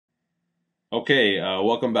Okay,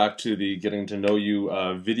 welcome back to the Getting to Know You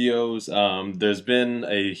videos. There's been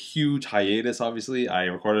a huge hiatus, obviously. I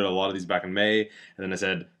recorded a lot of these back in May, and then I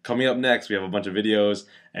said, coming up next, we have a bunch of videos,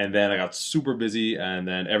 and then I got super busy, and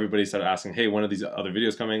then everybody started asking, hey, when are these other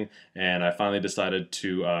videos coming? And I finally decided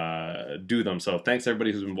to do them. So thanks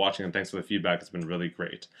everybody who's been watching, and thanks for the feedback. It's been really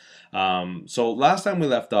great. So last time we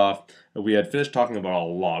left off, we had finished talking about a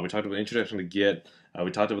lot. We talked about introduction to Git. We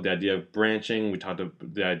talked about the idea of branching. We talked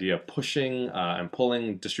about the idea of pushing and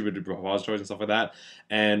pulling distributed repositories and stuff like that.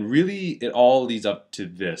 And really, it all leads up to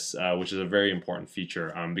this, which is a very important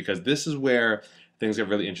feature because this is where things get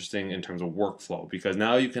really interesting in terms of workflow. Because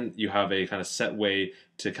now you have a kind of set way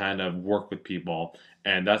to kind of work with people,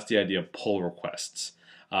 and that's the idea of pull requests.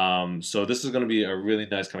 So this is going to be a really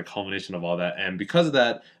nice kind of culmination of all that. And because of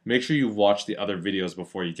that, make sure you watch the other videos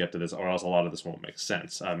before you get to this, or else a lot of this won't make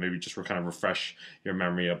sense. Maybe just kind of refresh your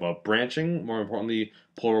memory about branching. More importantly,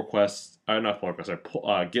 pull requests, not pull requests,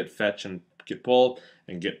 sorry, git fetch and git pull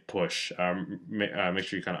and git push. Make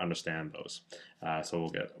sure you kind of understand those. So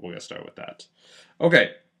we'll get started with that.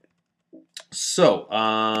 Okay. So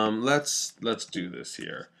let's do this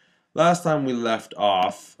here. Last time we left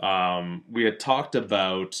off, we had talked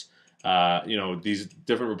about these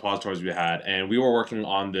different repositories we had, and we were working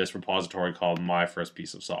on this repository called My First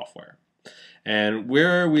Piece of Software. And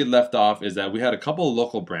where we left off is that we had a couple of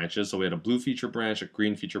local branches. So we had a blue feature branch, a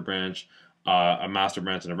green feature branch, a master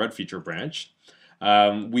branch, and a red feature branch.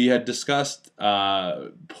 We had discussed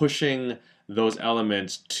pushing those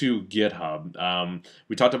elements to GitHub.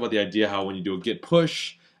 We talked about the idea how when you do a git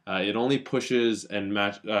push, it only pushes and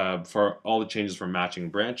match for all the changes for matching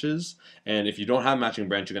branches. And if you don't have matching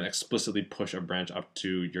branch, you can explicitly push a branch up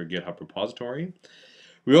to your GitHub repository.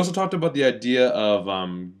 We also talked about the idea of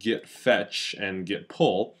git fetch and git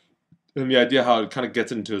pull, and the idea how it kind of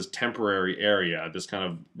gets into this temporary area, this kind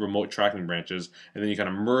of remote tracking branches, and then you kind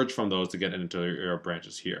of merge from those to get into your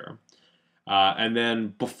branches here. And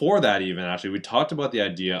then before that even, actually, we talked about the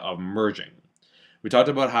idea of merging. We talked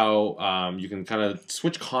about how you can kind of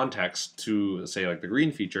switch context to, say, like the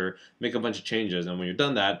green feature, make a bunch of changes, and when you're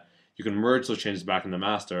done that, you can merge those changes back in the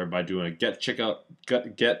master by doing a git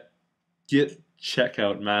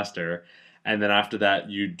checkout master, and then after that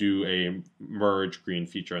you do a merge green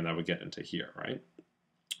feature, and that would get into here, right?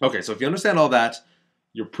 Okay, so if you understand all that,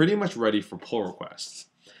 you're pretty much ready for pull requests.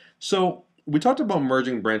 So we talked about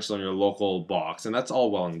merging branches on your local box, and that's all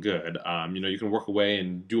well and good. You can work away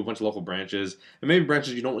and do a bunch of local branches, and maybe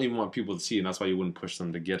branches you don't even want people to see, and that's why you wouldn't push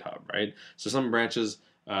them to GitHub, right? So some branches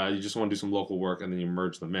you just want to do some local work, and then you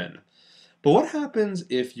merge them in. But what happens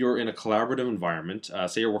if you're in a collaborative environment,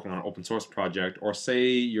 say you're working on an open source project, or say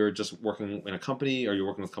you're just working in a company, or you're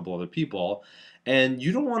working with a couple other people, and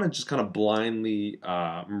you don't want to just kind of blindly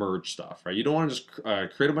merge stuff, right? You don't want to just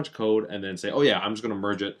create a bunch of code and then say, oh yeah, I'm just going to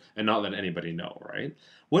merge it and not let anybody know, right?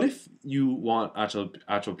 What if you want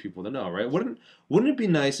actual people to know, right? Wouldn't it be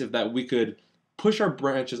nice if that we could push our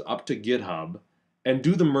branches up to GitHub and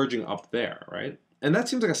do the merging up there, right? And that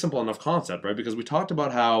seems like a simple enough concept, right? Because we talked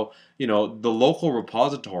about how, the local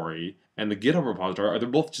repository and the GitHub repository they're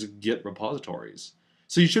both just Git repositories.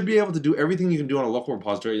 So you should be able to do everything you can do on a local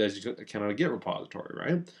repository as you can on a Git repository,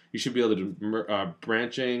 right? You should be able to do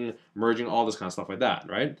branching, merging, all this kind of stuff like that,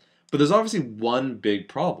 right? But there's obviously one big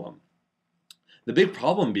problem. The big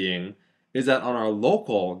problem being is that on our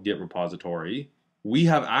local Git repository, we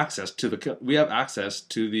have access to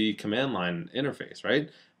the command line interface, right?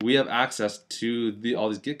 We have access to all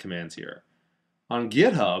these Git commands here. On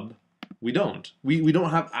GitHub, we don't. We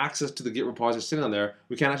don't have access to the Git repository sitting on there.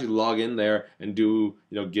 We can't actually log in there and do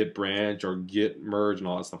Git branch or Git merge and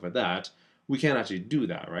all that stuff like that. We can't actually do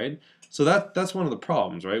that, right? So that's one of the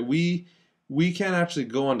problems, right? We can't actually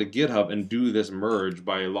go onto GitHub and do this merge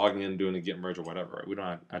by logging in and doing a Git merge or whatever. Right? We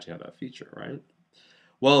don't actually have that feature, right?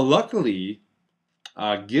 Well, luckily,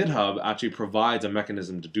 GitHub actually provides a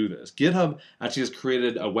mechanism to do this. GitHub actually has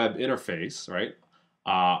created a web interface, right,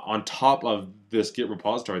 on top of this Git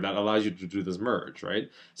repository that allows you to do this merge, right?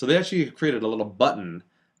 So they actually created a little button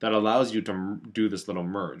that allows you to do this little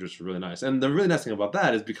merge, which is really nice. And the really nice thing about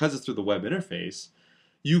that is because it's through the web interface,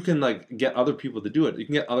 you can get other people to do it. You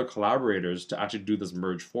can get other collaborators to actually do this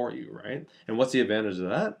merge for you, right? And what's the advantage of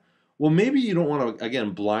that? Well, maybe you don't want to,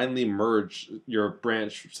 again, blindly merge your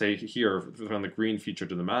branch, say here, from the green feature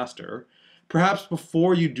to the master. Perhaps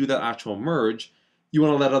before you do that actual merge, you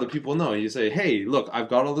want to let other people know. You say, hey, look, I've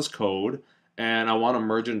got all this code, and I want to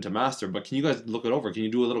merge it into master, but can you guys look it over? Can you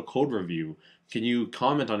do a little code review? Can you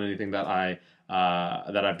comment on anything that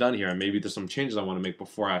I've done here? And maybe there's some changes I want to make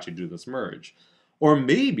before I actually do this merge. Or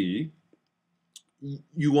maybe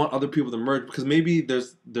you want other people to merge because maybe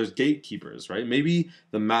there's gatekeepers, right? Maybe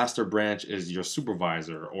the master branch is your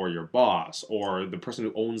supervisor or your boss or the person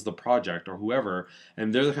who owns the project or whoever,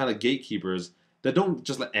 and they're the kind of gatekeepers that don't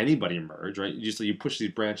just let anybody merge, right? You push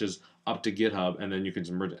these branches up to GitHub and then you can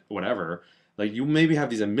just merge whatever. Like you maybe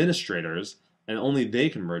have these administrators and only they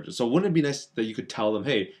can merge it. So wouldn't it be nice that you could tell them,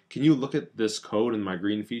 hey, can you look at this code in my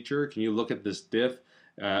green feature? Can you look at this diff?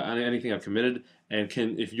 Anything I've committed, and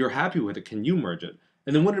if you're happy with it, can you merge it?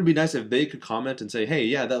 And then wouldn't it be nice if they could comment and say, hey,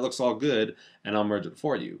 yeah, that looks all good, and I'll merge it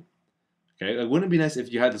for you. Okay, like, wouldn't it be nice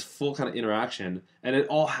if you had this full kind of interaction and it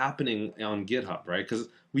all happening on GitHub, right? Because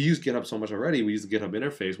we use GitHub so much already. We use the GitHub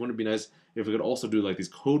interface. Wouldn't it be nice if we could also do like these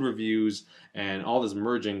code reviews and all this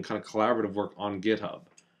merging kind of collaborative work on GitHub?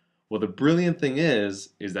 Well, the brilliant thing is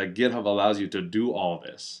that GitHub allows you to do all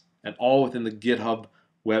this, and all within the GitHub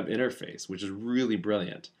web interface, which is really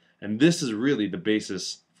brilliant. And this is really the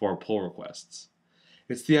basis for pull requests.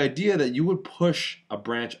 It's the idea that you would push a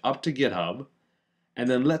branch up to GitHub and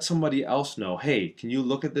then let somebody else know, hey, can you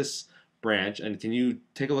look at this branch and can you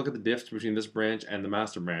take a look at the diffs between this branch and the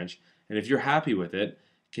master branch? And if you're happy with it,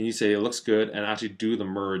 can you say it looks good and actually do the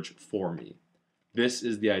merge for me? This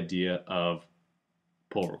is the idea of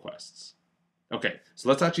pull requests. Okay, so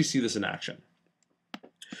let's actually see this in action.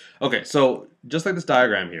 Okay, so just like this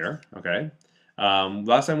diagram here, okay,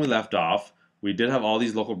 last time we left off, we did have all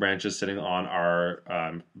these local branches sitting on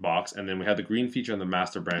our box, and then we had the green feature and the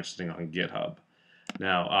master branch sitting on GitHub.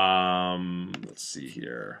 Now, let's see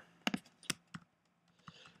here.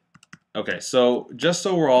 Okay, so just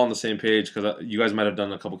so we're all on the same page, because you guys might have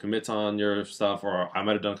done a couple commits on your stuff, or I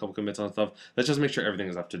might have done a couple commits on stuff, let's just make sure everything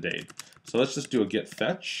is up to date. So let's just do a git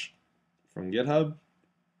fetch from GitHub.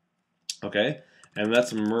 Okay, and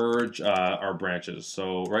let's merge our branches.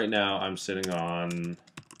 So right now I'm sitting on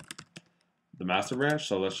the master branch,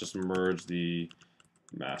 so let's just merge the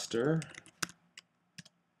master.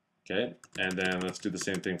 Okay, and then let's do the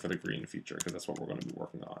same thing for the green feature because that's what we're going to be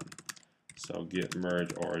working on. So git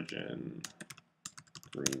merge origin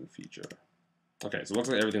green feature. Okay, so it looks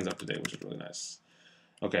like everything's up to date, which is really nice.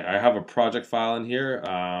 Okay, I have a project file in here,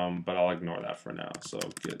 but I'll ignore that for now. So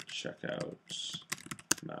git checkout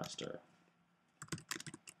master.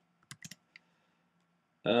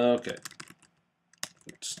 Okay,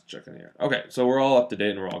 just checking here. Okay, so we're all up to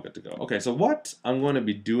date and we're all good to go. Okay, so what I'm going to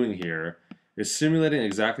be doing here is simulating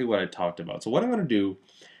exactly what I talked about. So what I'm going to do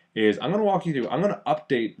is I'm going to walk you through, I'm going to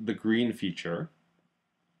update the green feature,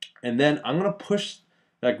 and then I'm going to push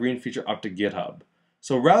that green feature up to GitHub.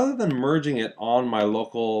 So rather than merging it on my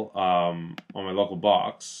local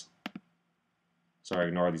box, sorry,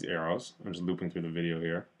 ignore these arrows. I'm just looping through the video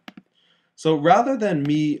here. So rather than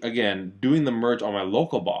me, again, doing the merge on my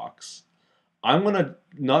local box, I'm going to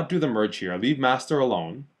not do the merge here, leave master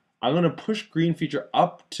alone. I'm going to push green feature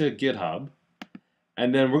up to GitHub,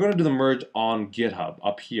 and then we're going to do the merge on GitHub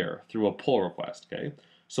up here through a pull request, okay?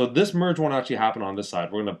 So this merge won't actually happen on this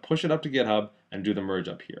side. We're going to push it up to GitHub and do the merge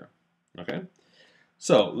up here, okay?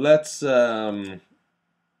 So let's do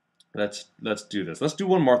this. Let's do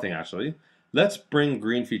one more thing actually. Let's bring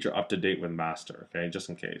green feature up to date with master, okay, just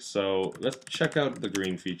in case. So let's check out the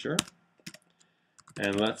green feature,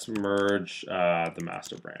 and let's merge the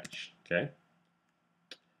master branch, okay?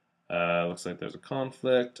 Looks like there's a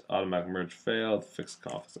conflict. Automatic merge failed. Fix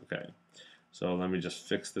conflict. Okay. So let me just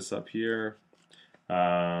fix this up here. If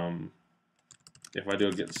I do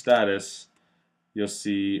a git status, you'll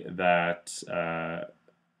see that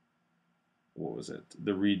what was it?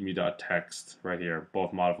 The readme.txt right here,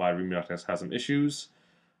 both modified readme.txt has some issues.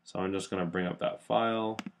 So I'm just going to bring up that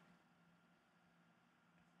file.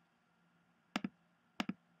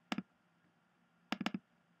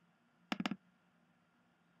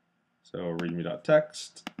 So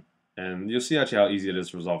readme.txt, and you'll see actually how easy it is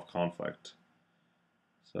to resolve conflict.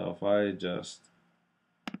 So if I just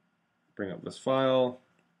bring up this file,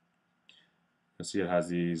 you'll see it has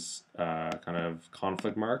these kind of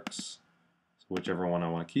conflict marks, so whichever one I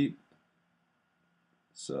want to keep.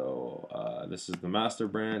 So this is the master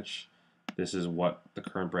branch. This is what the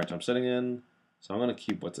current branch I'm sitting in. So I'm going to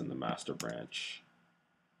keep what's in the master branch.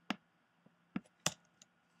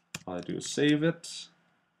 All I do is save it.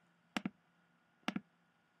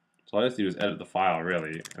 So all I have to do is edit the file,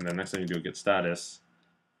 really, and then next time you do a git status,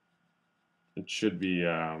 it should be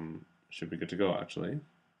good to go, actually.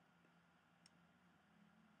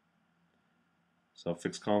 So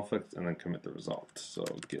fix conflict and then commit the result. So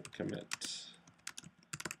git commit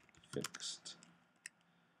fixed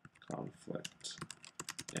conflict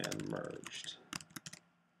and merged.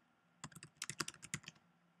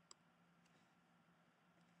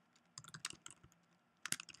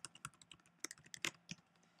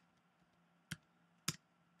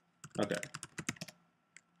 Okay.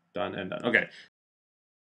 Done and done. Okay.